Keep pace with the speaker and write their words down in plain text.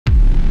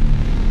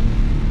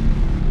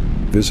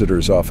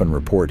Visitors often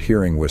report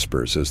hearing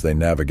whispers as they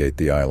navigate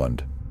the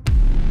island.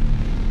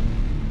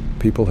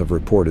 People have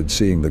reported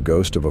seeing the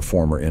ghost of a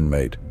former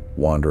inmate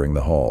wandering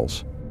the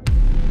halls.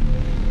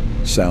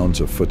 Sounds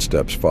of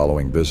footsteps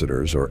following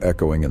visitors or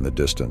echoing in the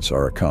distance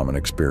are a common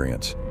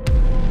experience.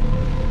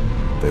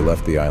 They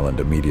left the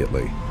island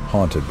immediately,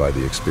 haunted by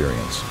the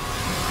experience.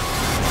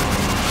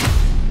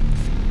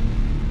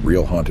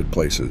 Real haunted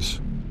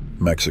places,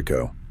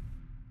 Mexico.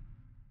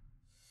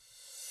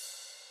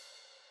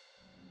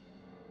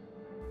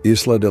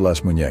 Isla de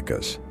las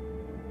Muñecas.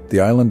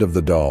 The Island of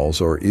the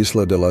Dolls, or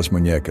Isla de las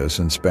Muñecas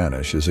in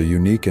Spanish, is a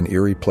unique and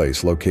eerie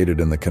place located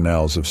in the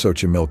canals of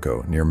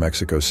Xochimilco, near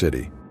Mexico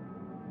City.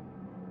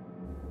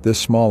 This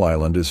small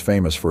island is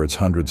famous for its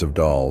hundreds of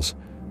dolls,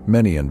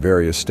 many in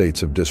various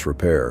states of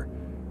disrepair,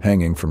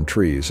 hanging from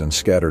trees and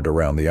scattered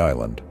around the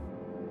island.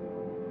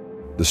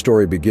 The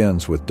story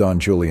begins with Don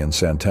Julian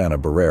Santana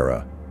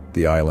Barrera,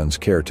 the island's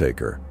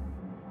caretaker.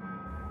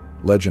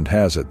 Legend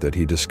has it that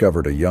he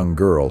discovered a young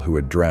girl who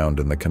had drowned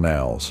in the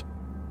canals.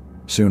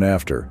 Soon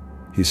after,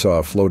 he saw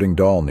a floating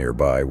doll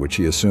nearby which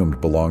he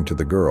assumed belonged to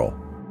the girl.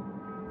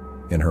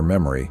 In her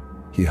memory,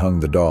 he hung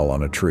the doll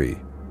on a tree.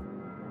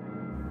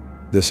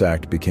 This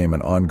act became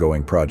an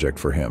ongoing project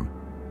for him,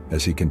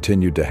 as he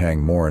continued to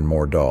hang more and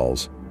more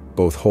dolls,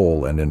 both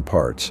whole and in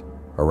parts,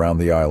 around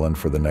the island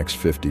for the next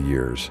 50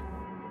 years.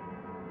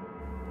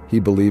 He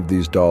believed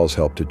these dolls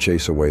helped to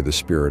chase away the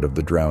spirit of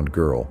the drowned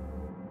girl.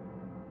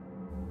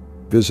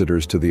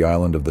 Visitors to the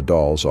Island of the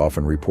Dolls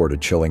often report a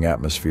chilling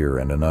atmosphere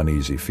and an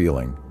uneasy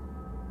feeling.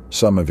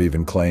 Some have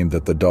even claimed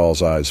that the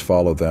dolls' eyes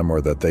follow them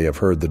or that they have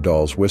heard the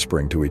dolls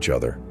whispering to each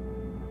other.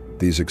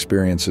 These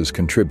experiences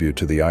contribute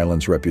to the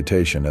island's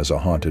reputation as a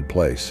haunted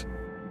place.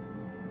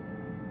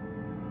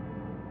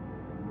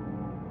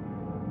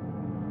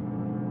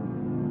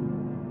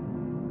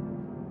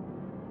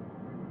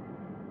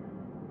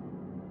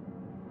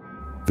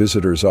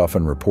 Visitors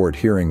often report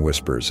hearing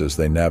whispers as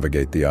they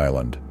navigate the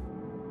island.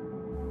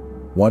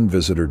 One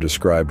visitor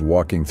described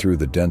walking through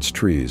the dense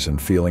trees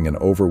and feeling an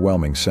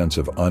overwhelming sense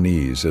of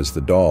unease as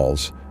the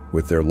dolls,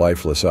 with their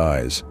lifeless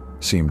eyes,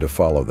 seemed to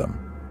follow them.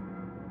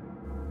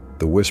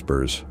 The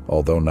whispers,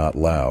 although not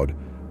loud,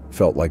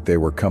 felt like they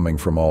were coming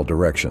from all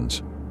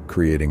directions,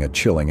 creating a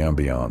chilling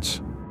ambiance.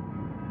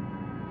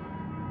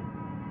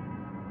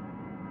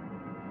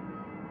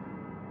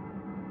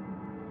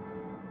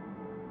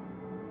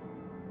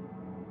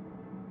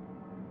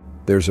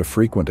 There's a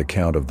frequent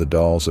account of the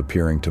dolls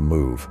appearing to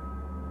move.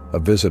 A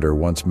visitor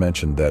once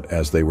mentioned that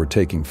as they were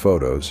taking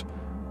photos,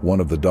 one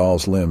of the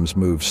doll's limbs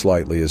moved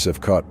slightly as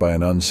if caught by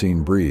an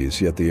unseen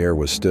breeze, yet the air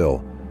was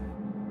still.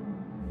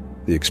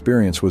 The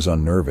experience was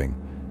unnerving,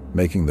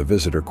 making the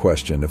visitor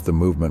question if the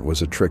movement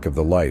was a trick of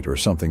the light or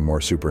something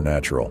more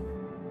supernatural.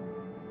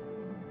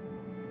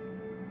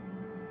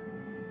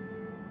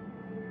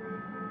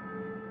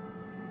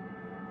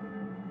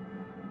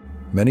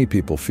 Many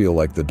people feel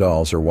like the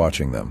dolls are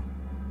watching them.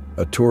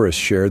 A tourist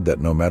shared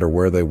that no matter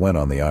where they went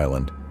on the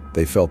island,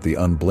 they felt the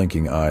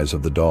unblinking eyes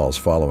of the dolls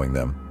following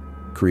them,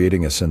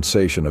 creating a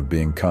sensation of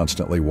being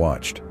constantly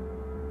watched.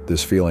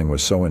 This feeling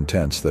was so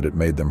intense that it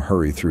made them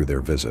hurry through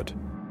their visit.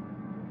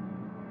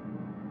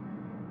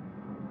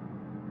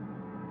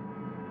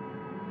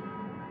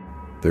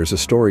 There's a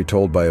story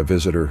told by a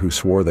visitor who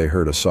swore they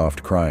heard a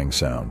soft crying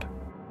sound.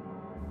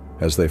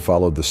 As they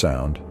followed the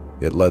sound,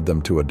 it led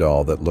them to a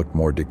doll that looked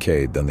more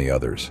decayed than the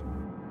others.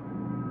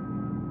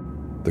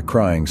 The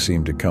crying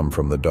seemed to come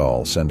from the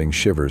doll, sending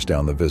shivers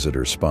down the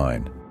visitor's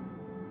spine.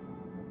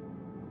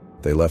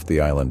 They left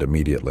the island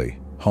immediately,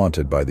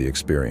 haunted by the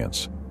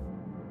experience.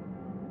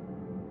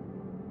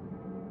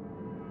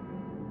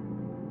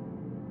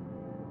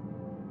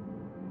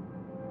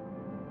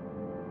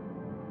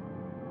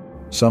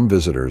 Some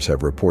visitors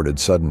have reported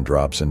sudden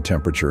drops in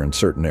temperature in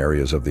certain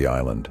areas of the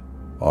island,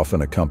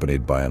 often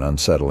accompanied by an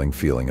unsettling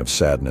feeling of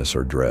sadness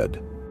or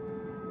dread.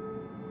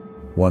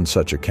 One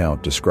such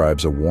account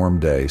describes a warm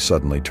day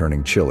suddenly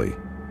turning chilly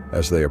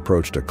as they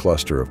approached a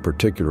cluster of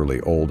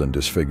particularly old and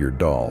disfigured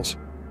dolls.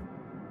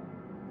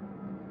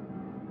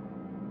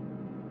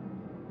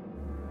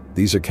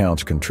 These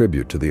accounts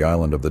contribute to the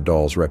Island of the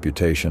Dolls'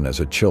 reputation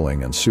as a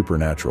chilling and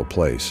supernatural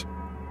place.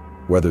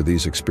 Whether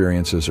these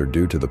experiences are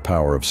due to the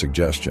power of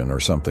suggestion or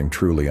something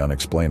truly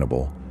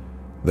unexplainable,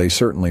 they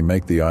certainly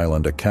make the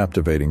island a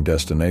captivating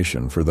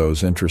destination for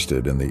those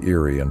interested in the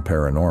eerie and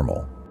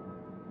paranormal.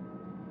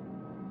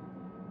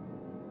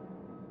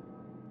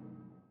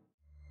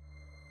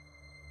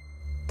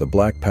 The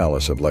Black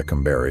Palace of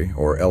Lecumberri,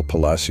 or El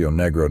Palacio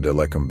Negro de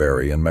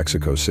Lecumberri in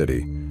Mexico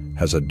City,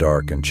 has a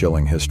dark and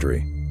chilling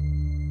history.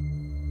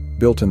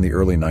 Built in the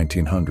early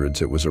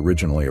 1900s, it was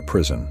originally a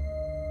prison.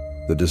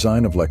 The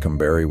design of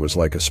Lecumberri was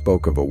like a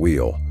spoke of a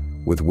wheel,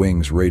 with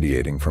wings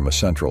radiating from a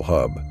central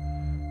hub.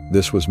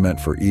 This was meant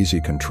for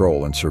easy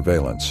control and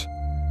surveillance,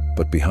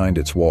 but behind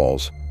its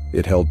walls,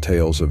 it held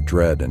tales of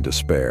dread and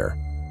despair.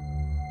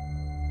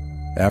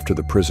 After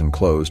the prison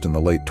closed in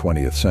the late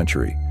 20th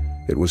century,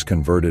 it was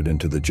converted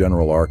into the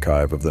General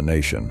Archive of the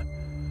nation,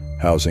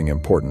 housing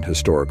important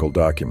historical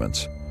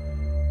documents.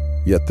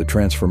 Yet the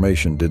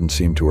transformation didn't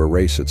seem to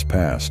erase its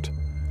past.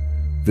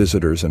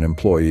 Visitors and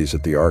employees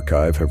at the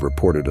archive have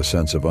reported a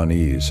sense of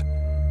unease,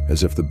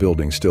 as if the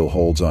building still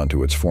holds on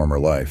to its former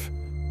life.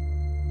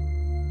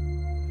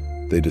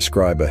 They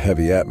describe a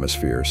heavy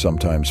atmosphere,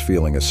 sometimes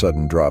feeling a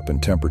sudden drop in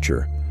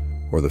temperature,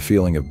 or the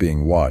feeling of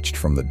being watched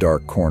from the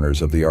dark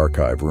corners of the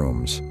archive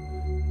rooms.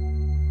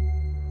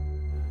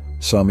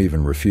 Some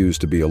even refuse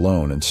to be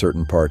alone in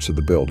certain parts of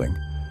the building,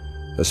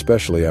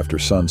 especially after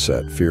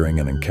sunset, fearing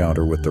an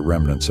encounter with the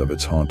remnants of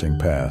its haunting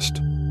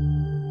past.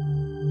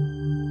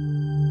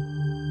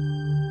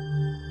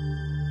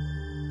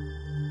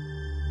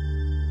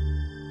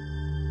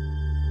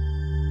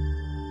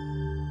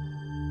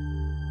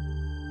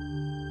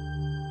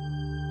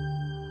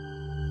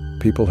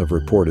 People have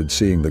reported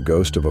seeing the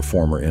ghost of a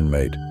former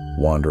inmate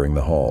wandering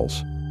the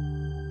halls.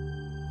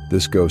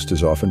 This ghost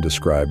is often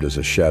described as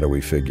a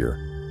shadowy figure,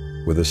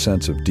 with a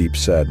sense of deep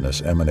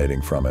sadness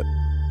emanating from it.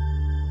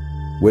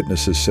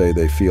 Witnesses say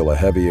they feel a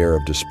heavy air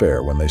of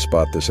despair when they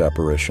spot this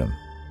apparition.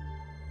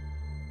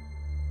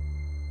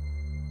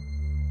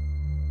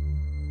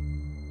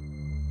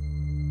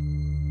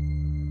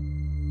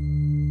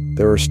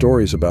 There are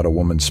stories about a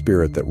woman's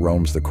spirit that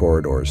roams the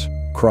corridors,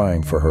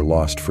 crying for her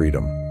lost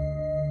freedom.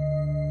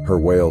 Her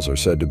wails are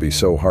said to be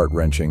so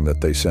heart-wrenching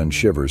that they send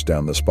shivers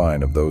down the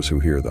spine of those who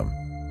hear them.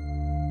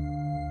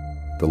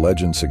 The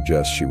legend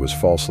suggests she was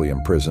falsely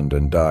imprisoned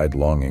and died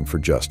longing for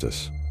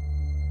justice.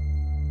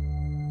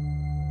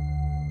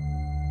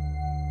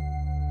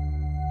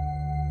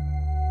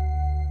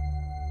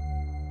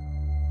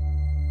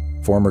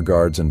 Former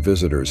guards and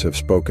visitors have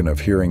spoken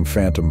of hearing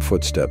phantom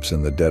footsteps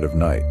in the dead of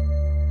night.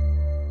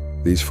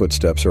 These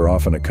footsteps are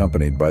often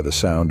accompanied by the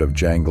sound of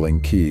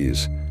jangling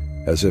keys,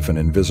 as if an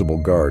invisible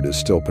guard is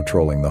still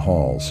patrolling the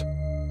halls.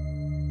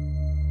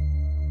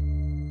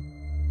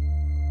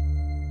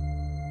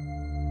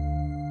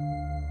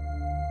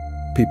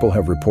 People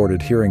have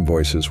reported hearing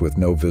voices with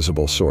no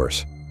visible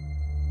source.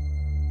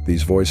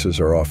 These voices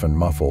are often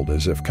muffled,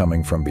 as if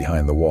coming from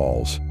behind the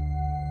walls.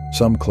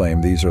 Some claim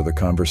these are the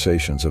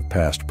conversations of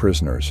past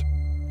prisoners,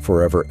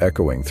 forever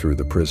echoing through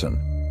the prison.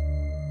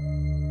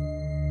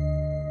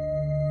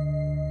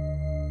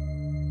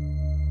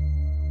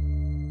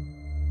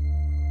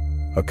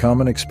 A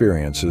common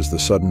experience is the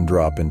sudden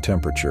drop in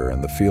temperature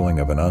and the feeling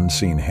of an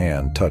unseen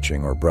hand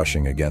touching or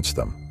brushing against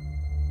them.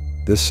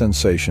 This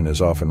sensation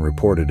is often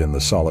reported in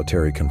the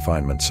solitary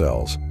confinement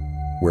cells,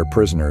 where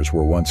prisoners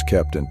were once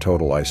kept in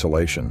total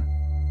isolation.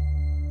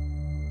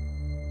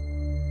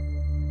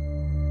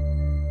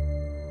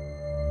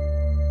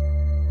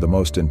 The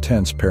most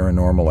intense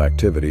paranormal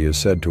activity is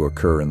said to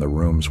occur in the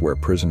rooms where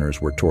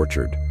prisoners were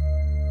tortured.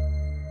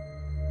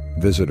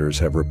 Visitors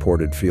have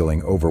reported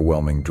feeling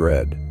overwhelming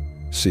dread,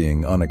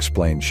 seeing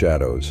unexplained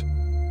shadows,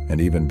 and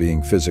even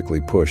being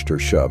physically pushed or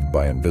shoved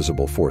by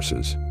invisible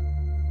forces.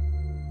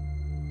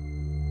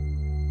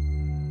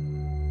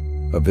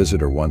 A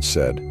visitor once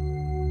said,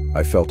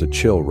 "I felt a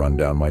chill run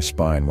down my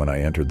spine when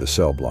I entered the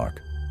cell block.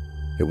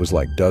 It was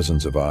like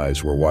dozens of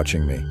eyes were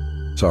watching me,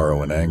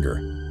 sorrow and anger."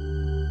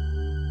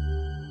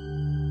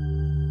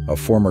 A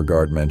former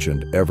guard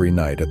mentioned, "Every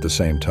night at the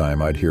same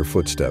time I'd hear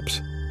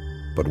footsteps,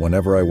 but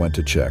whenever I went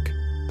to check,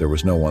 there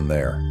was no one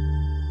there.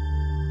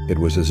 It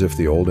was as if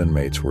the old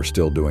inmates were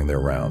still doing their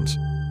rounds."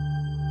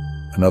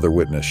 Another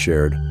witness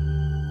shared,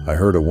 "I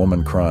heard a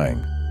woman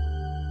crying.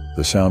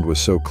 The sound was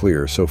so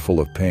clear, so full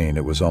of pain,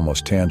 it was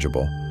almost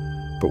tangible,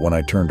 but when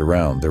I turned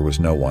around, there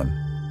was no one."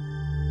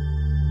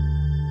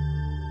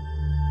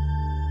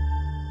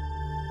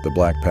 The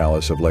Black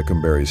Palace of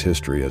Lecumberri's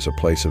history as a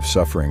place of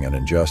suffering and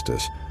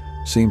injustice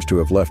seems to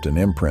have left an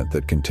imprint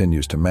that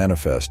continues to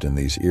manifest in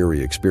these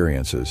eerie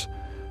experiences,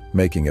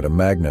 making it a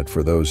magnet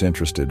for those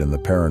interested in the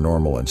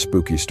paranormal and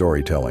spooky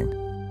storytelling.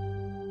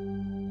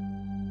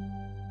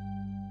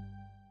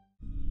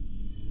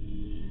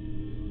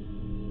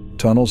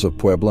 Tunnels of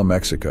Puebla,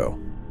 Mexico.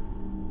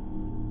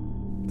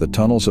 The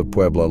tunnels of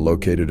Puebla,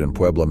 located in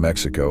Puebla,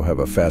 Mexico, have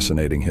a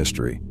fascinating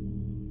history.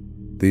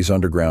 These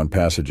underground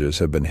passages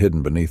have been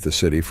hidden beneath the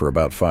city for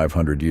about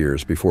 500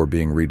 years before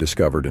being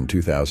rediscovered in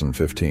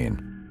 2015.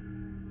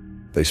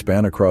 They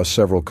span across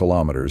several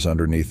kilometers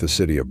underneath the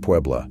city of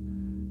Puebla,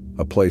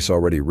 a place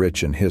already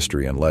rich in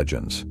history and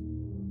legends.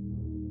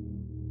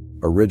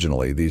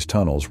 Originally, these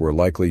tunnels were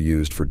likely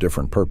used for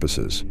different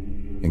purposes,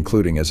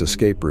 including as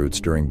escape routes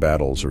during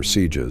battles or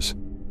sieges.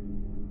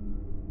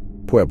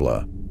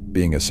 Puebla,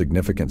 being a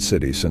significant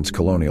city since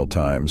colonial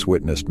times,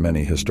 witnessed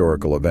many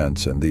historical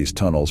events, and these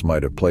tunnels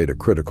might have played a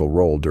critical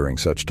role during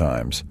such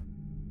times.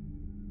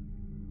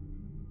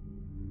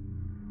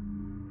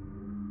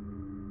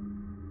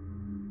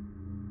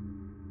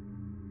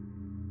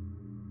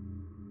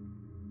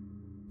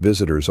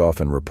 Visitors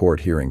often report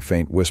hearing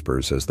faint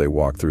whispers as they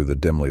walk through the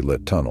dimly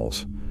lit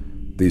tunnels.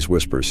 These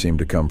whispers seem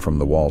to come from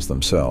the walls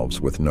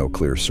themselves, with no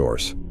clear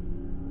source.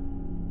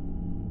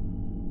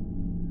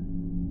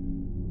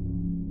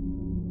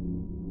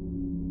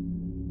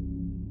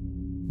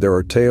 There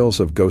are tales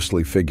of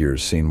ghostly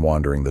figures seen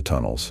wandering the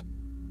tunnels.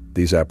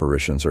 These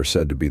apparitions are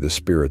said to be the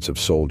spirits of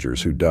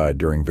soldiers who died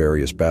during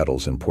various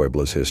battles in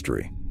Puebla's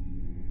history.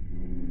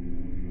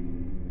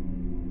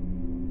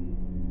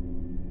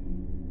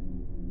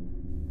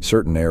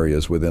 Certain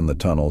areas within the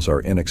tunnels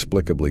are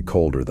inexplicably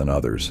colder than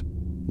others,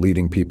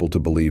 leading people to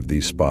believe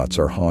these spots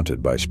are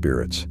haunted by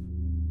spirits.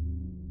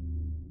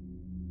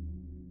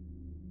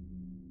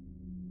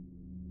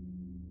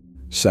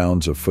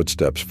 Sounds of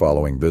footsteps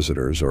following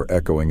visitors or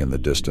echoing in the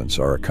distance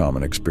are a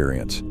common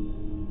experience.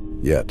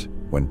 Yet,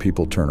 when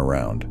people turn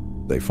around,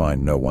 they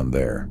find no one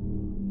there.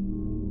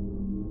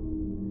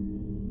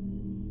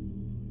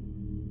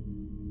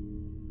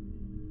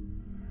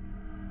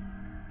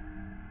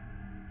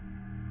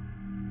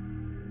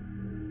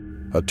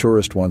 A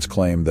tourist once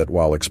claimed that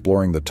while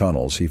exploring the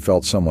tunnels, he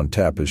felt someone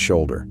tap his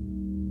shoulder.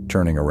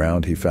 Turning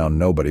around, he found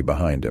nobody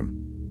behind him.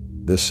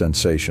 This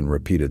sensation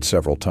repeated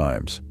several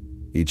times,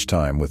 each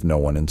time with no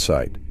one in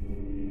sight.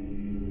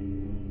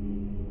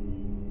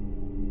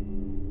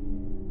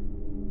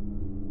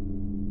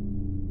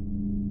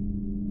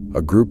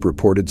 A group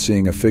reported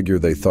seeing a figure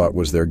they thought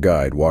was their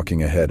guide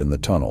walking ahead in the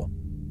tunnel,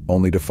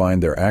 only to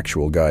find their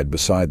actual guide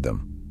beside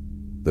them.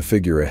 The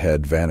figure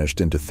ahead vanished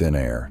into thin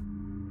air.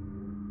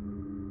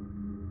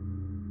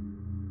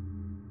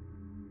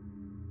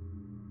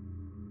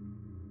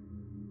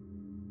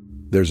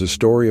 There's a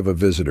story of a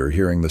visitor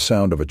hearing the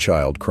sound of a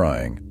child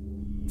crying.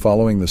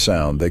 Following the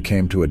sound, they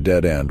came to a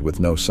dead end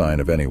with no sign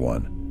of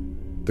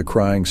anyone. The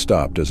crying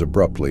stopped as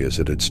abruptly as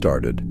it had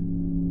started.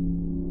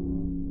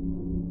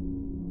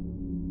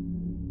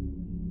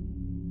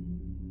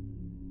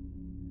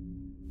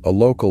 A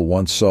local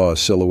once saw a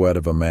silhouette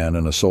of a man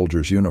in a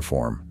soldier's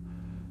uniform.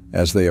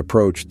 As they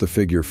approached, the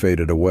figure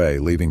faded away,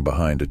 leaving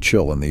behind a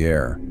chill in the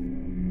air.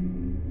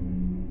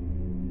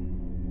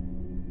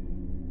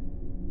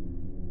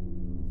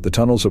 The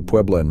tunnels of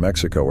Puebla in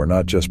Mexico are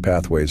not just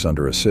pathways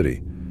under a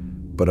city,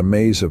 but a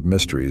maze of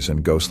mysteries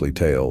and ghostly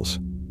tales.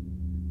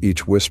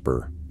 Each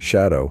whisper,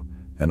 shadow,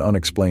 and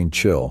unexplained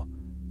chill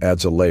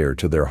adds a layer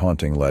to their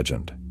haunting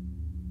legend.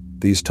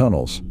 These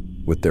tunnels,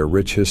 with their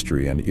rich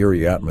history and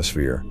eerie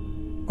atmosphere,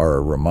 are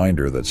a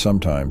reminder that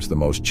sometimes the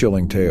most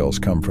chilling tales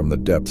come from the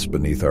depths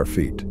beneath our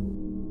feet.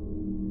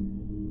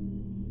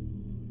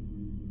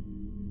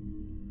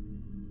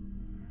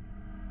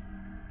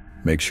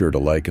 Make sure to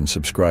like and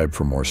subscribe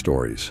for more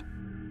stories.